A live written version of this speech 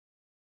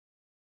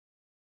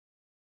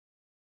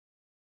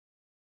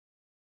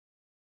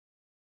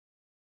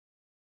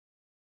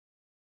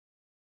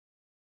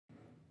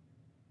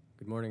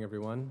Good morning,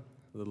 everyone.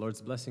 The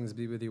Lord's blessings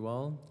be with you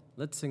all.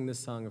 Let's sing this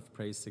song of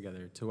praise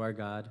together to our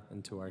God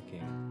and to our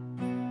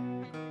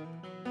King.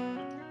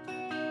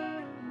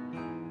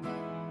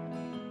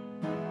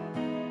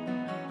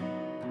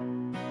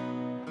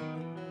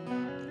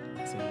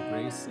 Let's sing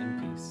grace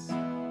and peace.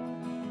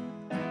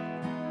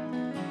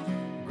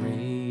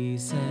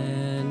 Grace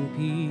and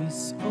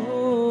peace,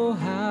 oh,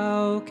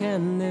 how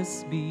can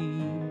this be?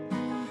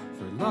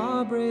 For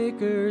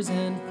lawbreakers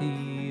and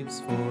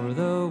thieves, for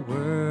the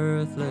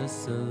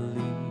worthless at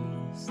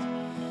least.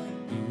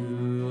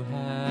 You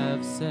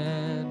have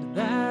said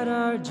that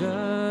our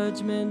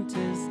judgment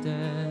is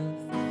death,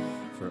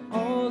 for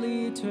all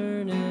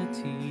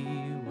eternity,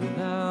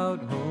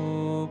 without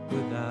hope,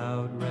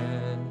 without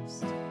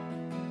rest.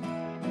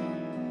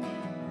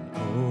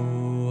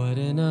 Oh, what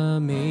an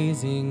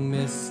amazing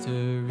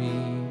mystery,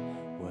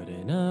 what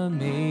an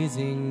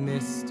amazing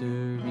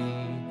mystery,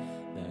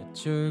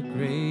 that your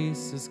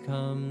grace has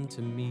come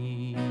to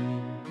me.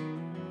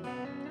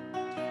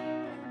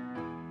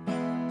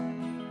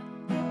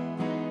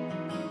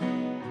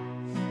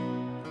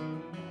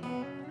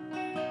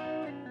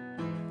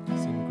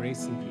 Sing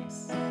grace and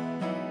peace.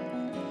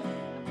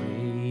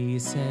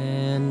 Grace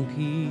and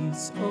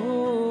peace,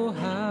 oh,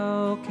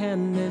 how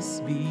can this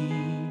be?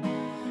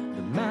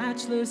 The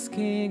matchless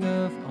King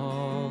of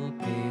all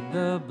paid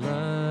the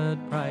blood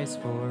price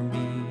for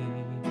me.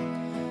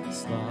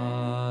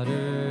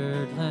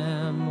 Slaughtered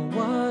Lamb,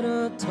 what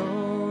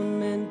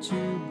atonement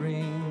you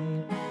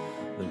bring.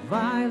 The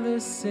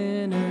vilest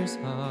sinner's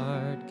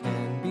heart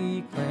can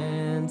be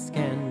cleansed,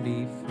 can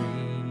be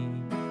free.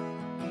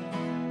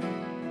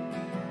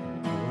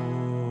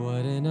 Oh,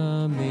 what an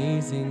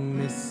amazing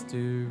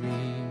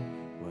mystery,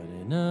 what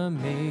an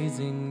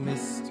amazing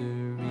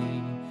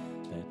mystery,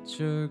 that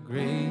your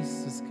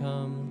grace has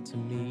come to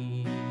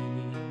me.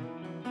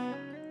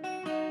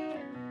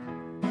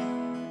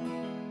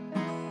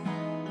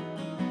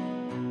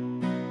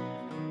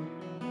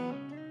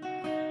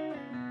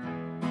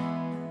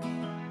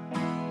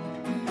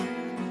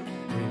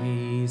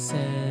 Grace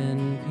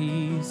and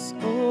peace,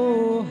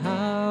 oh,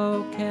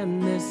 how can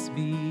this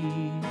be?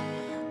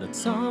 Let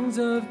songs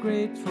of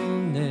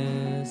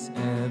gratefulness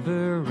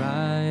ever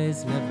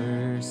rise,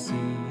 never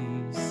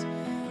cease.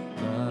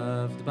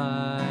 Loved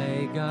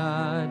by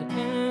God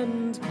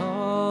and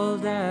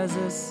called as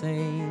a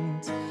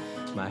saint,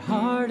 my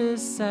heart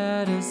is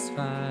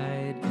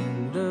satisfied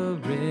in the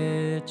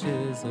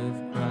riches of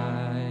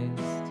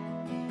Christ.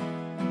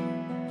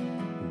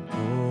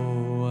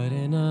 Oh, what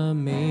an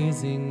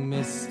amazing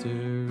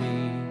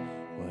mystery,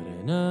 what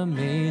an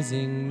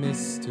amazing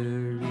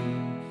mystery,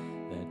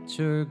 that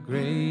your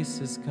grace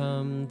has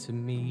come to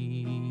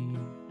me.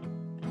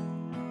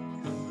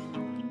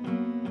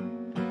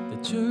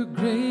 That your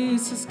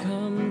grace has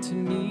come to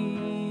me.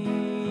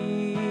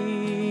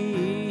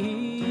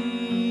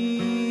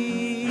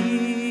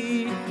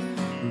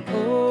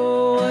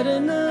 Oh, what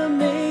an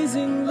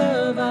amazing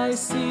love I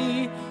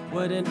see,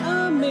 what an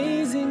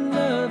amazing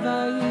love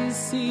I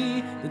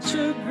see, that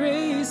your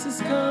grace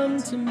has come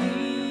to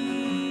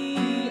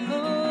me.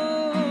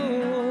 Oh,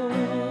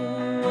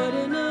 what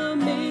an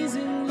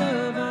amazing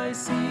love I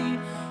see,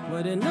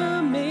 what an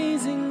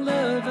amazing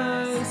love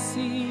I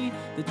see,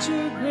 that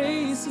your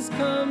grace has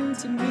come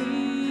to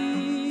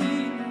me.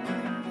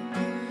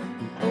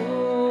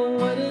 Oh,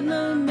 what an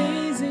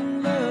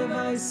amazing love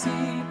I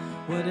see,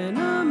 what an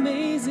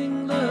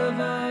amazing love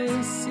I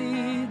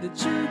see,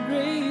 that your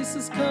grace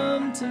has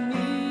come to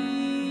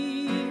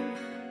me.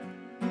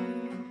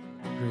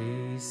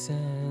 Grace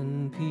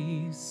and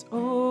peace,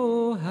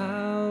 oh,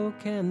 how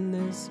can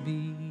this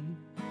be?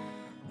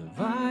 The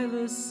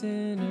vilest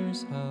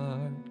sinner's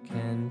heart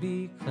can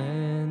be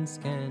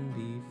cleansed, can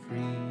be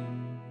free.